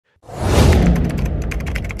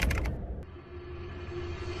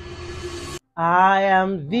I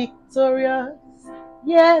am victorious.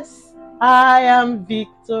 Yes, I am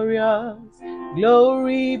victorious.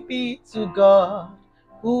 Glory be to God,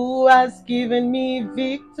 who has given me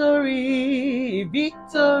victory.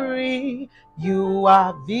 Victory. You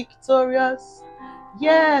are victorious.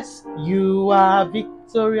 Yes, you are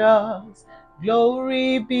victorious.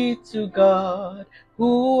 Glory be to God,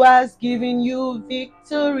 who has given you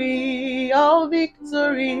victory. Oh,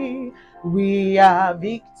 victory. We are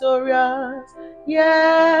victorious.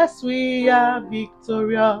 Yes, we are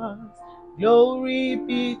victorious. Glory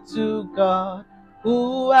be to God,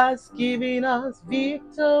 who has given us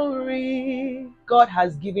victory. God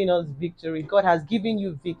has given us victory. God has given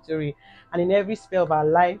you victory. And in every sphere of our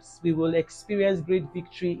lives, we will experience great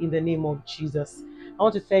victory in the name of Jesus. I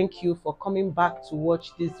want to thank you for coming back to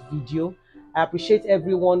watch this video. I appreciate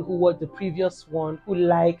everyone who watched the previous one, who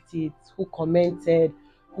liked it, who commented,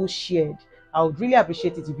 who shared. I would really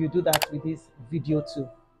appreciate it if you do that with this video too.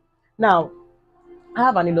 Now, I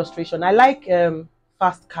have an illustration. I like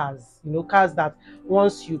fast cars, cars that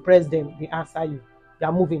once you press them, they answer you. They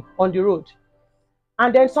are moving on the road.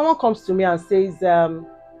 And then someone comes to me and says,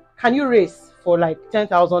 can you race for like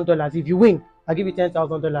 $10,000? If you win, I'll give you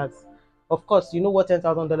 $10,000. Of course, you know what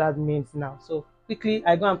 $10,000 means now. So quickly,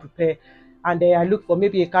 I go and prepare. And then I look for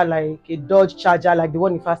maybe a car like a Dodge Charger, like the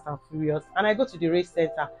one in Fast and Furious. And I go to the race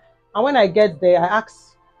center. And when I get there, I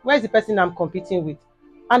ask, where's the person I'm competing with?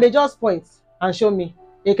 And they just point and show me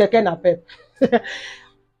a keke napep.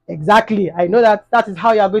 Exactly. I know that is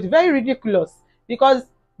how you are going to. Very ridiculous. Because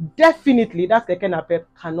definitely that keke napep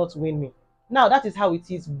cannot win me. Now, that is how it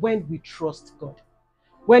is when we trust God.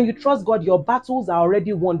 When you trust God, your battles are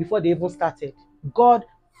already won before they even started. God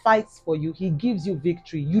fights for you. He gives you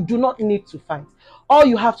victory. You do not need to fight. All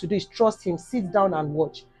you have to do is trust him, sit down and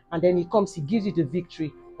watch. And then he comes, he gives you the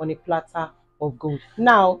victory on a platter of gold.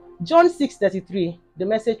 Now, John 6:33, the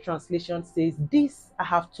Message translation says, "This I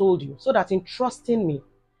have told you, so that in trusting me,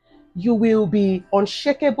 you will be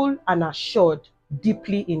unshakable and assured,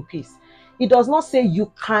 deeply in peace." It does not say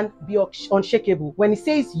you can be unshakable. When it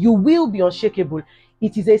says you will be unshakable,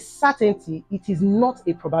 it is a certainty. It is not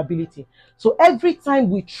a probability. So every time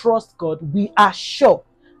we trust God, we are sure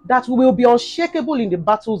that we will be unshakable in the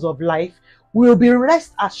battles of life. We will be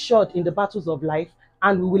rest assured in the battles of life,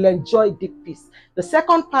 and we will enjoy deep peace. The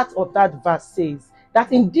second part of that verse says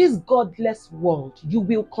that in this godless world, you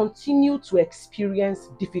will continue to experience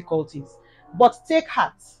difficulties. But take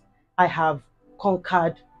heart, I have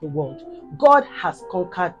conquered the world. God has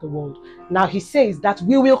conquered the world. Now he says that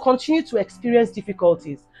we will continue to experience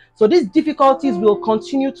difficulties. So these difficulties will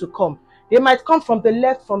continue to come. They might come from the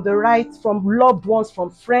left, from the right, from loved ones, from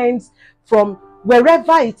friends, from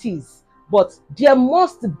wherever it is. But there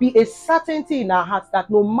must be a certainty in our hearts that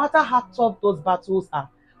no matter how tough those battles are,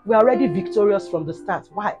 we're already victorious from the start.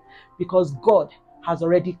 Why? Because God has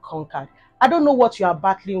already conquered. I don't know what you are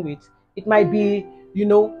battling with. It might be,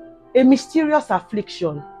 a mysterious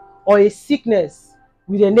affliction or a sickness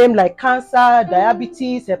with a name like cancer,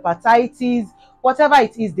 diabetes, hepatitis, whatever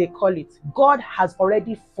it is they call it. God has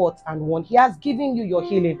already fought and won. He has given you your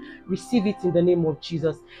healing. Receive it in the name of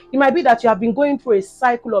Jesus. It might be that you have been going through a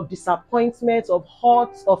cycle of disappointment, of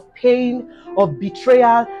hurt, of pain, of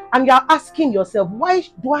betrayal, and you are asking yourself, why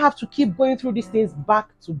do I have to keep going through these things back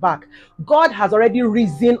to back? God has already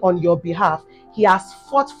risen on your behalf. He has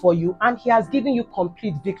fought for you and he has given you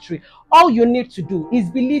complete victory. All you need to do is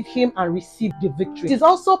believe him and receive the victory. It is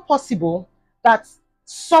also possible that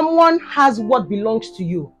someone has what belongs to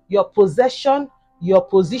you, your possession, your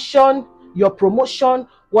position, your promotion,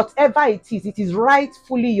 whatever it is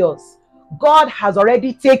rightfully yours. God has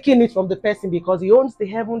already taken it from the person because he owns the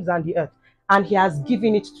heavens and the earth, and he has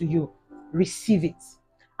given it to you. Receive it.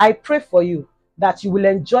 I pray for you that you will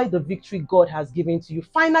enjoy the victory God has given to you.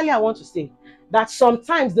 Finally, I want to say that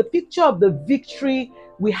sometimes the picture of the victory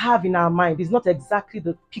we have in our mind is not exactly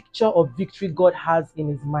the picture of victory God has in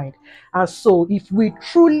his mind. And so if we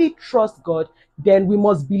truly trust God, then we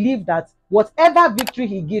must believe that whatever victory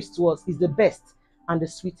he gives to us is the best and the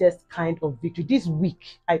sweetest kind of victory. This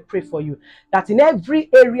week, I pray for you that in every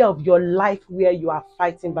area of your life where you are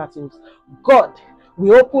fighting battles, God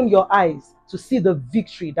will open your eyes to see the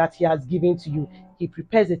victory that he has given to you. He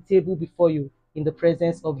prepares a table before you in the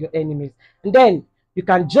presence of your enemies. And then you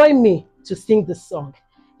can join me to sing the song.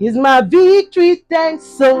 Is my victory thanks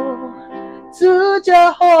so to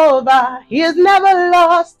Jehovah. He has never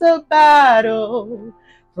lost a battle.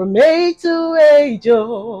 From age to age,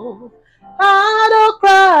 oh, I don't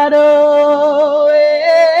cry, oh,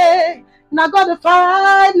 hey. Now God to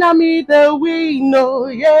fight, now me the we know,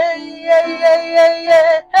 yeah, yeah, yeah, yeah,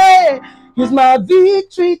 yeah, hey. Use my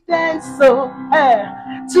victory dance so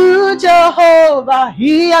to Jehovah.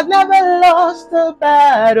 He has never lost a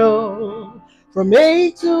battle. From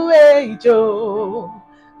age to age, oh,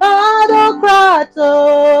 I don't cry,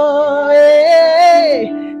 oh,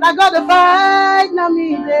 hey. I got to fight, now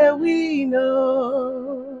me there we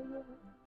know.